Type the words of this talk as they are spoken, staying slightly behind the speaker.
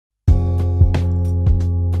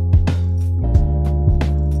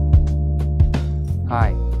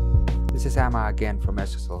Sama again from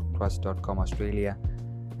SSLTrust.com Australia,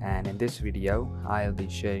 and in this video I'll be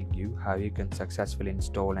showing you how you can successfully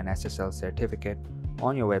install an SSL certificate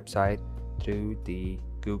on your website through the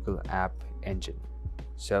Google App Engine.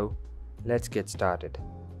 So let's get started.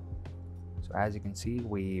 So as you can see,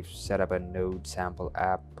 we've set up a node sample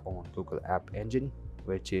app on Google App Engine,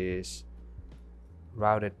 which is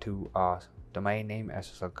routed to our domain name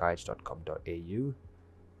sslguides.com.au,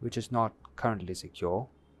 which is not currently secure,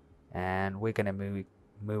 and we're going to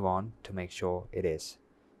move on to make sure it is.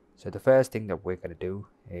 So the first thing that we're going to do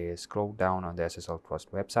is scroll down on the SSL Trust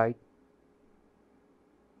website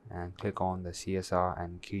and click on the CSR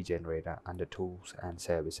and key generator under tools and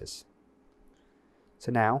services. So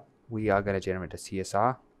now we are going to generate a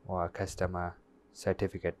CSR, or a customer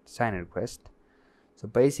certificate sign-in request. So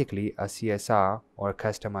basically a CSR, or a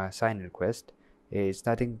customer sign-in request, is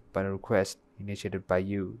nothing but a request initiated by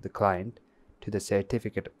you, the client, to the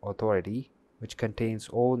certificate authority, which contains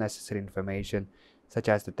all necessary information such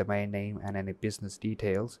as the domain name and any business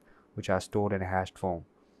details which are stored in a hashed form.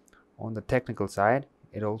 On the technical side,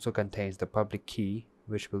 it also contains the public key,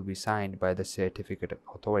 which will be signed by the certificate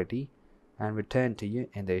authority and returned to you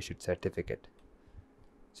in the issued certificate.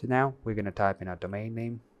 So now we're going to type in our domain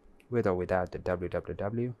name with or without the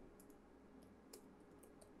www.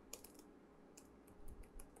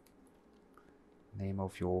 Name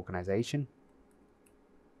of your organization,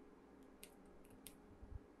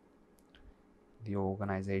 the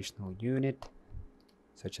organizational unit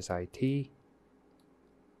such as IT,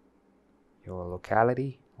 your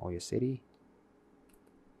locality or your city,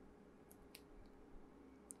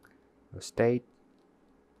 your state,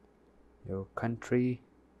 your country,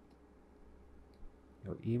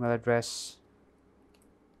 your email address,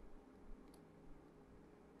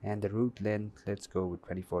 and the route length. Let's go with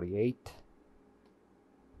 2048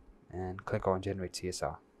 and click on generate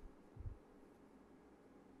CSR.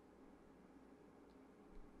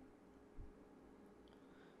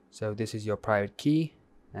 So this is your private key,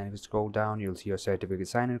 and if you scroll down you'll see your certificate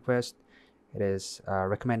sign request. It is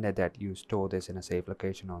recommended that you store this in a safe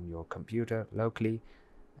location on your computer locally,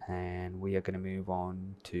 and we are going to move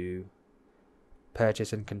on to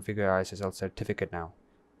purchase and configure SSL certificate. Now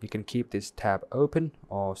you can keep this tab open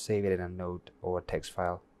or save it in a note or a text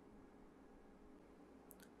file.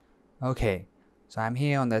 Okay, so I'm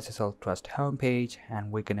here on the SSL Trust homepage,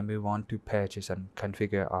 and we're going to move on to purchase and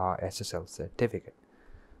configure our SSL certificate.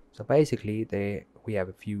 So basically we have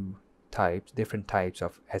a few different types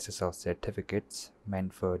of SSL certificates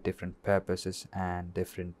meant for different purposes and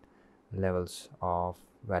different levels of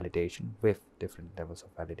validation, with different levels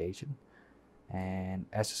of validation.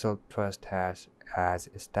 And SSL Trust has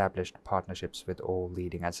established partnerships with all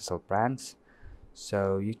leading SSL brands,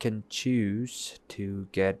 so you can choose to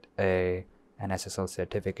get an SSL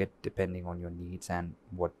certificate depending on your needs and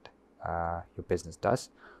what your business does.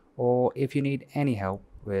 Or if you need any help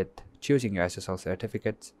with choosing your SSL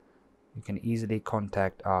certificates, you can easily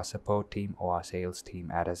contact our support team or our sales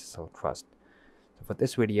team at SSL Trust. So for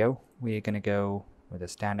this video, we're going to go with a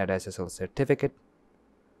standard SSL certificate.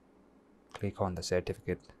 Click on the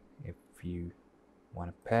certificate if you want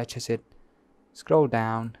to purchase it. Scroll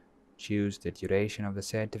down, choose the duration of the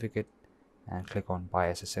certificate, and click on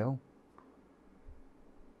Buy SSL.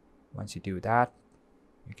 Once you do that,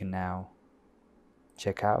 you can now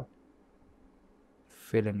check out,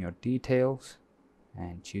 fill in your details,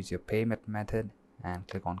 and choose your payment method and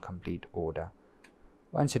click on Complete Order.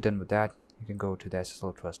 Once you're done with that, you can go to the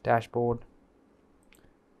SSL Trust dashboard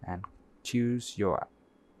and choose your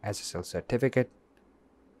SSL certificate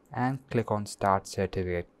and click on Start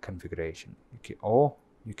Certificate Configuration. Or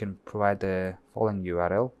you can provide the following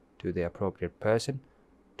URL to the appropriate person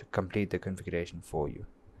to complete the configuration for you.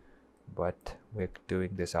 But we're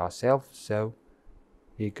doing this ourselves, so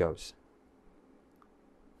here goes.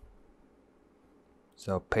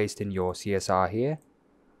 So paste in your CSR here.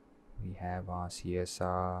 We have our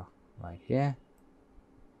CSR right here.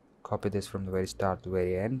 Copy this from the very start to the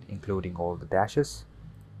very end, including all the dashes,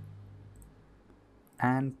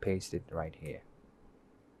 and paste it right here.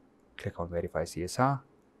 Click on Verify CSR,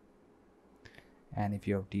 and if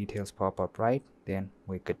your details pop up right, then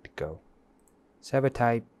we're good to go. Server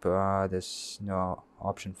type, there's no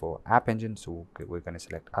option for App Engine, so we're going to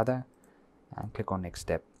select Other and click on Next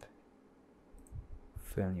Step.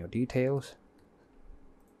 Fill in your details,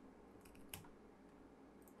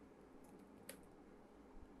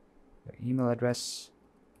 your email address,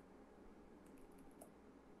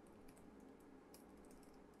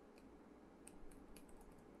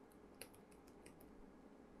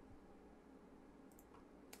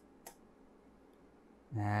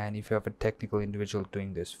 and if you have a technical individual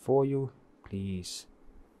doing this for you, please,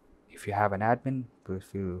 if you have an admin, please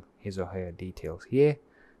fill his or her details here.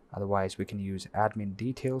 Otherwise we can use admin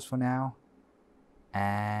details for now,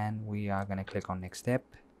 and we are going to click on next step.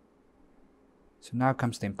 So now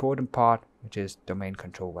comes the important part, which is domain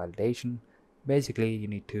control validation. Basically, you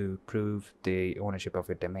need to prove the ownership of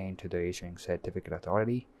your domain to the issuing certificate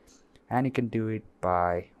authority, and you can do it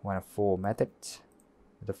by one of 4 methods.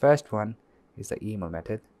 The first one is the email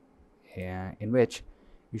method, in which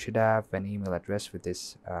you should have an email address with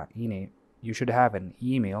this you should have an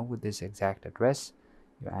email with this exact address,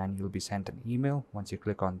 and you'll be sent an email. Once you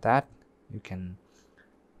click on that, you can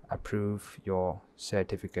approve your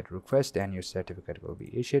certificate request and your certificate will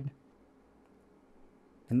be issued.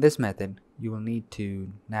 In this method, you will need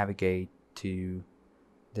to navigate to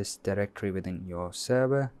this directory within your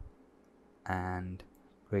server and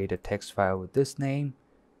create a text file with this name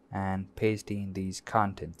and paste in these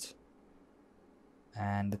contents.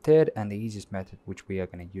 And the third and the easiest method, which we are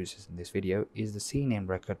going to use in this video, is the CNAME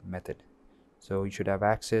record method. So you should have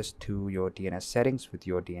access to your DNS settings with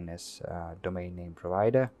your DNS domain name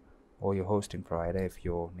provider or your hosting provider if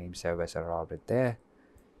your name servers are already there.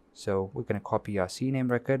 So we're going to copy our CNAME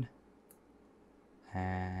record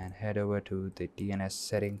and head over to the DNS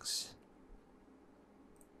settings.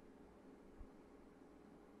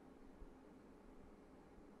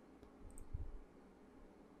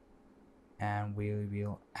 And we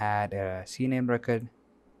will add a CNAME record.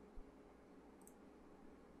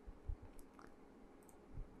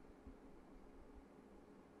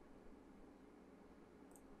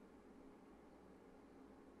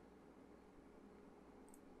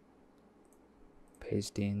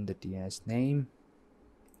 Paste in the DNS name,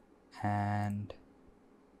 and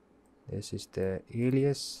this is the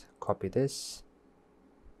alias. Copy this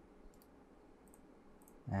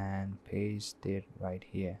and paste it right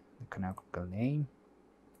here, the canonical name,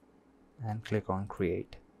 and click on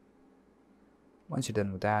create. Once you're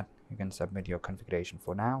done with that, you can submit your configuration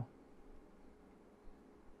for now.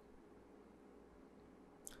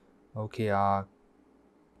 Okay, our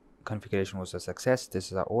configuration was a success.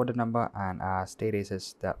 This is our order number, and our status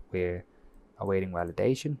is that we're awaiting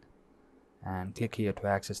validation. And click here to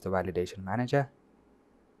access the validation manager.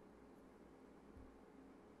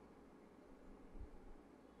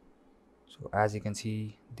 So as you can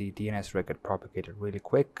see, the DNS record propagated really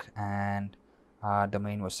quick and our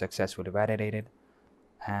domain was successfully validated.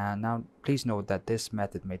 And now please note that this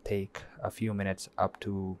method may take a few minutes up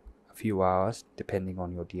to a few hours depending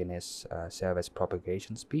on your DNS service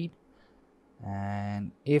propagation speed.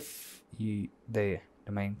 And if the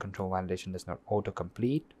domain control validation does not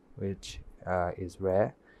autocomplete, which is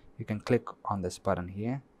rare, you can click on this button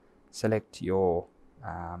here, select your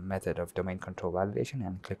method of domain control validation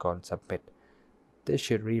and click on submit. This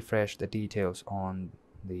should refresh the details on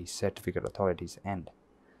the certificate authority's end.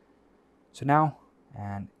 So now,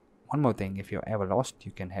 and one more thing, if you're ever lost,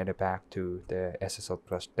 you can head back to the SSL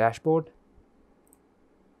Trust dashboard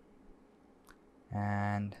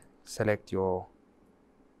and select your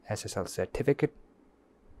SSL certificate,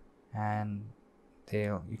 and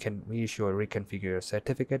you can reissue or reconfigure your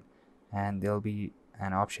certificate, and there'll be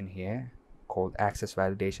an option here called Access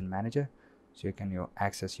Validation Manager, so you can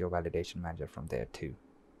access your validation manager from there too.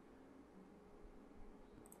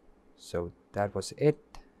 So that was it,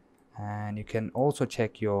 and you can also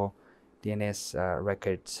check your DNS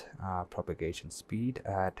records propagation speed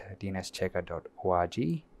at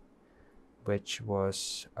dnschecker.org, which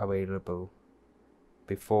was available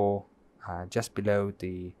before, just below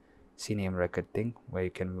the CNAME record thing, where you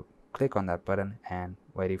can click on that button and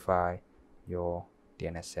verify your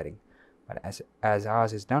DNS setting. But as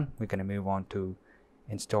ours is done, we're going to move on to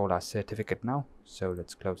install our certificate now. So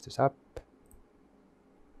let's close this up.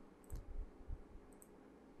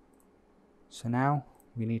 So now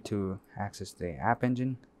we need to access the App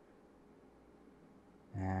Engine,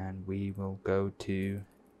 and we will go to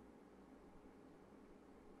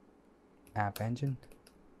App Engine.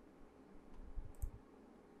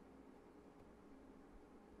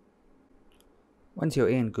 Once you're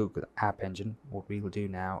in Google App Engine, what we will do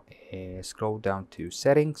now is scroll down to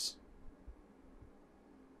Settings,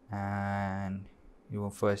 and you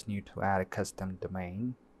will first need to add a custom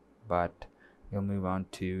domain, but we'll move on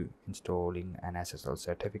to installing an SSL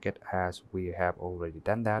certificate as we have already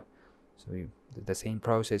done that. So the same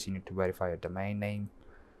process, you need to verify your domain name,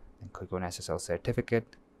 then click on SSL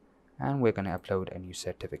certificate, and we're going to upload a new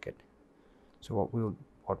certificate. So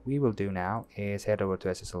what we will do now is head over to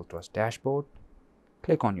SSL Trust dashboard,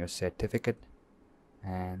 click on your certificate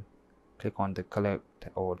and click on the collect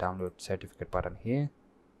or download certificate button here.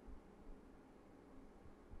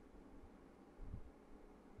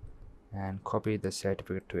 and copy the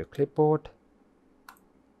certificate to a clipboard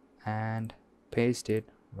and paste it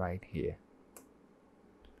right here.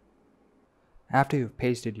 After you've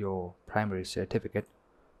pasted your primary certificate,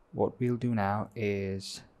 what we'll do now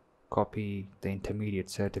is copy the intermediate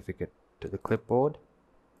certificate to the clipboard,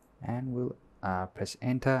 and we'll press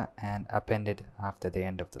enter and append it after the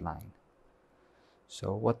end of the line.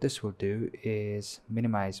 So what this will do is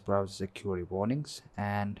minimize browser security warnings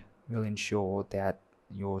and will ensure that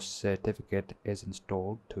your certificate is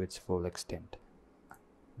installed to its full extent.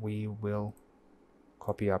 We will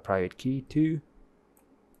copy our private key too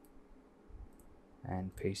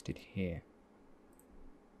and paste it here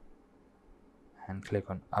and click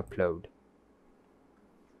on upload,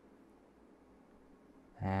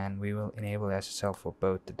 and we will enable SSL for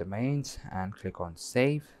both the domains and click on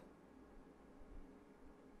save.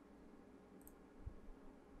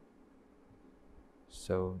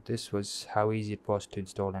 So this was how easy it was to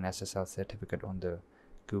install an SSL certificate on the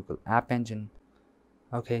Google App Engine.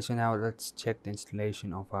 Okay, so now let's check the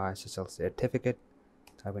installation of our SSL certificate.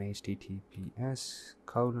 Type in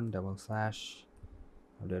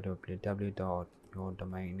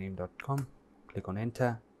https://www.yourdomainname.com. Click on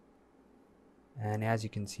enter, and as you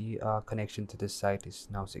can see, our connection to this site is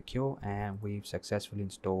now secure and we've successfully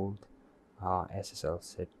installed our SSL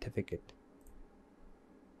certificate.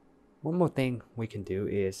 One more thing we can do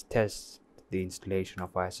is test the installation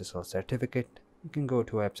of our SSL certificate. You can go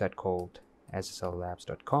to a website called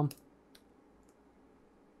sslabs.com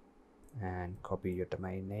and copy your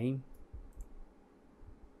domain name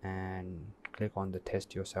and click on the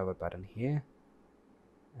test your server button here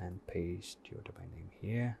and paste your domain name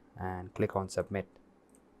here and click on submit.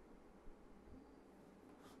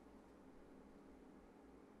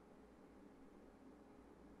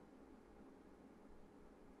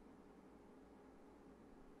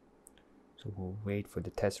 So we'll wait for the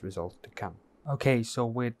test results to come. Okay, so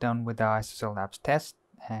we're done with our SSL Labs test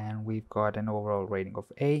and we've got an overall rating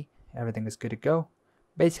of A. Everything is good to go.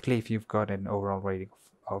 Basically, if you've got an overall rating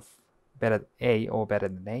of better than A or better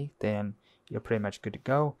than A, then you're pretty much good to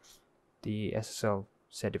go. The SSL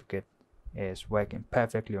certificate is working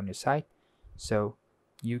perfectly on your site, so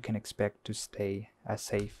you can expect to stay as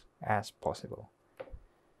safe as possible.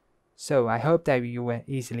 So I hope that you were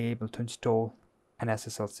easily able to install an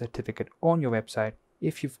SSL certificate on your website.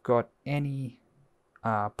 If you've got any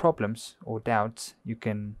problems or doubts, you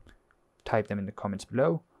can type them in the comments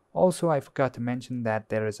below. Also, I forgot to mention that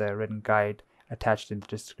there is a written guide attached in the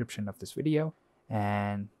description of this video,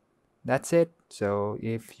 and that's it. So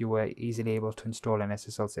if you were easily able to install an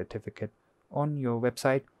SSL certificate on your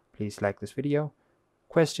website, please like this video.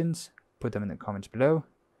 Questions, put them in the comments below,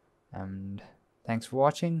 and thanks for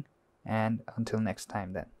watching, and until next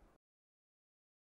time then.